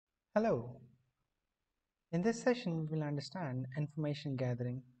Hello. In this session, we'll understand information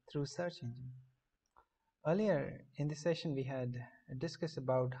gathering through search engine. Earlier in this session, we had discussed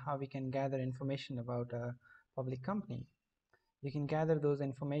about how we can gather information about a public company. You can gather those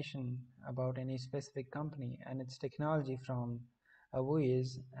information about any specific company and its technology from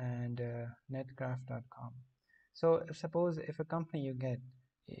Whois and netcraft.com. So suppose if a company you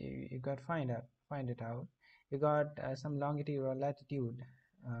got find it out, you got some longitude or latitude,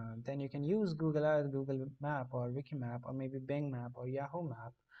 then you can use Google Earth, Google Map or Wikimap or maybe Bing Map or Yahoo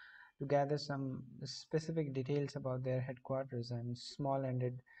Map to gather some specific details about their headquarters and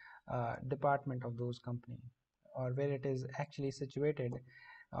small-ended department of those company, or where it is actually situated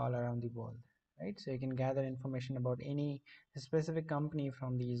all around the world, right? So you can gather information about any specific company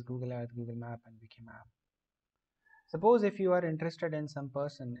from these Google Earth, Google Map and Wikimap. Suppose if you are interested in some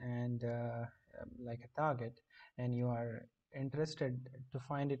person and like a target, and you are interested to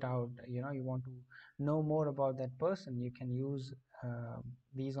find it out, you want to know more about that person, you can use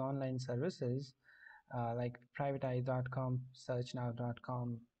these online services like privatize.com,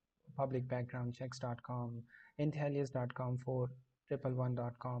 searchnow.com, publicbackgroundchecks.com, intellius.com,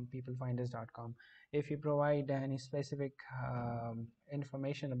 4111.com, peoplefinders.com. If you provide any specific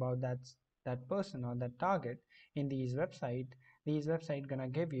information about that person or that target in these website gonna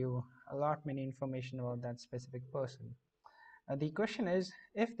give you a lot many information about that specific person. The question is,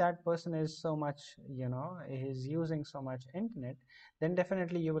 if that person is so much, is using so much internet, then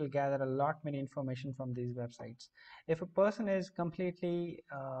definitely you will gather a lot many information from these websites. If a person is completely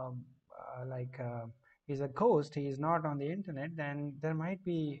he's a ghost, he is not on the internet, then there might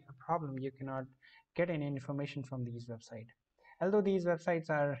be a problem. You cannot get any information from these websites. Although these websites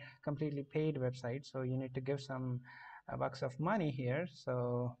are completely paid websites, so you need to give some bucks of money here.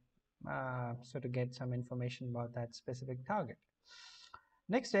 So to get some information about that specific target.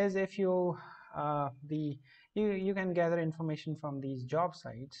 Next is, if you can gather information from these job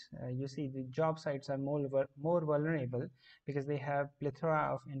sites. You see, the job sites are more vulnerable because they have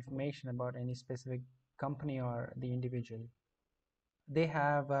plethora of information about any specific company or the individual. They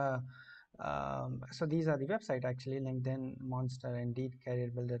have so these are the website actually: LinkedIn, Monster, Indeed,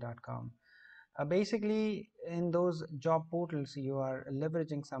 CareerBuilder.com. Basically, in those job portals, you are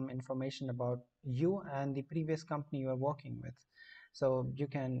leveraging some information about you and the previous company you are working with. So you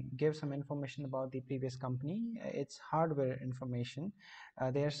can give some information about the previous company, its hardware information,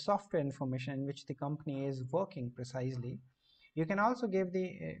 their software information in which the company is working precisely. You can also give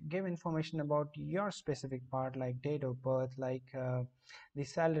information about your specific part, like date of birth, like the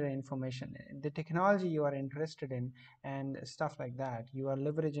salary information, the technology you are interested in, and stuff like that. You are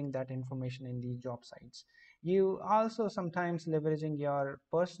leveraging that information in these job sites. You also sometimes leveraging your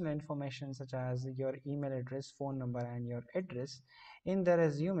personal information, such as your email address, phone number, and your address in the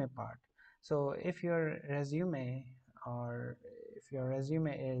resume part. So if your resume or if your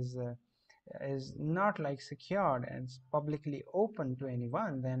resume is not like secured and publicly open to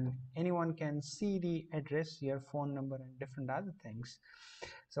anyone, then anyone can see the address, your phone number, and different other things.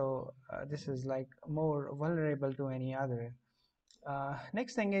 So this is like more vulnerable to any other.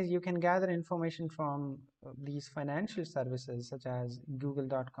 Next thing is, you can gather information from these financial services such as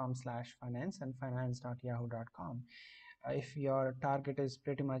google.com/finance and finance.yahoo.com. If your target is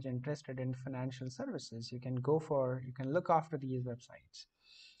pretty much interested in financial services, you can look after these websites,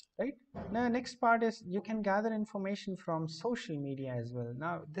 right? Now, next part is, you can gather information from social media as well.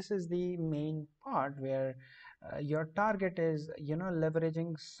 Now this is the main part where your target is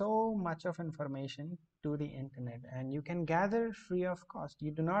leveraging so much of information to the internet, and you can gather free of cost.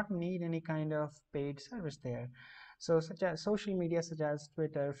 You do not need any kind of paid service there. So such as social media such as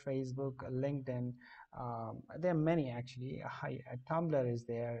Twitter, Facebook, LinkedIn, there are many actually. Tumblr is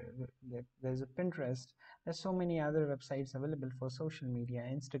there. There's a Pinterest. There's so many other websites available for social media.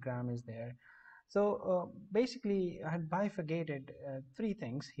 Instagram is there. So basically, I had bifurcated three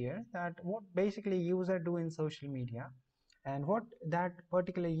things here: that what basically user do in social media, and what that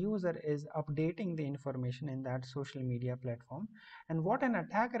particular user is updating the information in that social media platform, and what an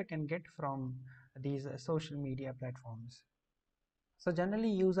attacker can get from these social media platforms. So generally,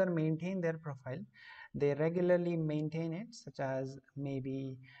 user maintain their profile. They regularly maintain it, such as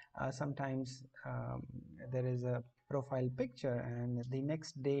maybe sometimes there is a profile picture and the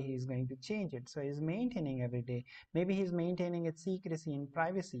next day he's going to change it. So he's maintaining every day. Maybe he's maintaining its secrecy and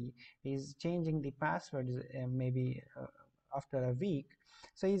privacy. He's changing the passwords maybe after a week.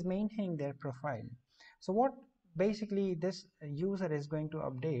 So he's maintaining their profile. So what basically this user is going to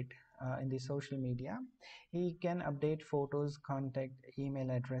update in the social media, he can update photos, contact,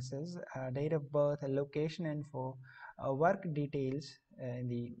 email addresses, date of birth, location info, work details in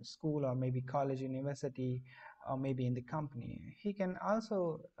the school or maybe college, university, or maybe in the company. He can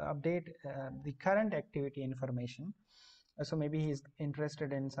also update the current activity information. So maybe he's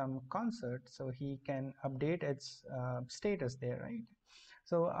interested in some concert, so he can update its status there, right?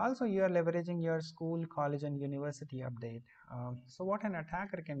 So also you are leveraging your school, college, and university update. So what an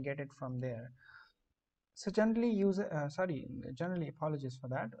attacker can get it from there. So generally generally apologies for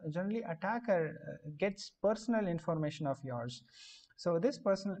that. Generally attacker gets personal information of yours. So this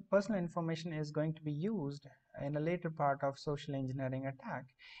personal information is going to be used in a later part of social engineering attack.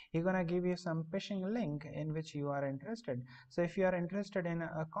 He's gonna give you some phishing link in which you are interested. So if you are interested in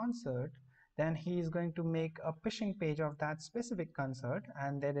a concert, then he is going to make a phishing page of that specific concert,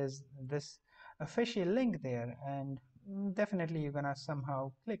 and there is this a fishy link there, and definitely you're gonna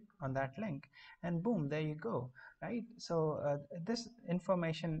somehow click on that link, and boom, there you go, right? So this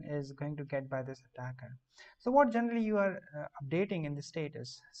information is going to get by this attacker. So what generally you are updating in the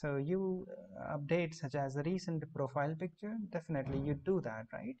status? So you update such as a recent profile picture, definitely you do that,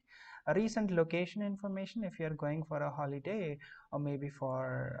 right? A recent location information, if you're going for a holiday or maybe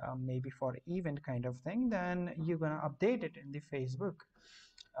for event kind of thing, then you're gonna update it in the Facebook.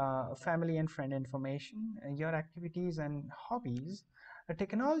 Family and friend information, your activities and hobbies,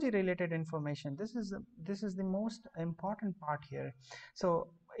 technology related information. This is the most important part here. So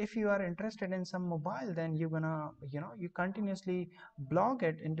if you are interested in some mobile, then you're gonna, you continuously blog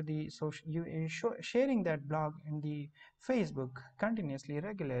it into the social, sharing that blog in the Facebook continuously,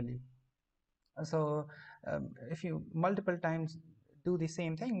 regularly. So if you multiple times do the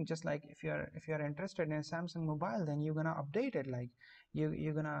same thing, just like if you're interested in Samsung mobile, then you're gonna update it, like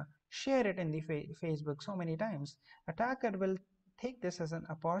you're gonna share it in the Facebook so many times. Attacker will take this as an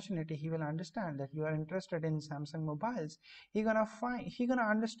opportunity. He will understand that you are interested in Samsung mobiles. He gonna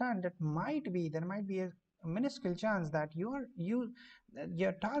understand that there might be a minuscule chance that your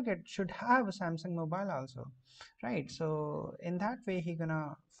target should have a Samsung mobile also, right? So in that way he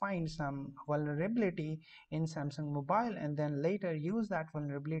gonna find some vulnerability in Samsung mobile, and then later use that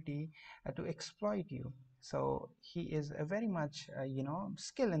vulnerability to exploit you. So he is a very much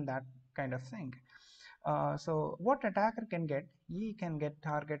skill in that kind of thing. So what attacker can get, he can get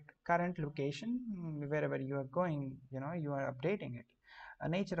target current location, wherever you are going, you are updating it, a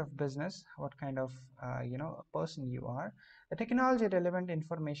nature of business, what kind of person you are, the technology relevant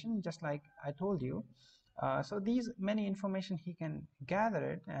information, just like I told you. So these many information he can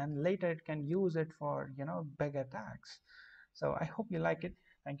gather it, and later it can use it for big attacks. So I hope you like it.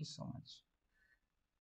 Thank you so much.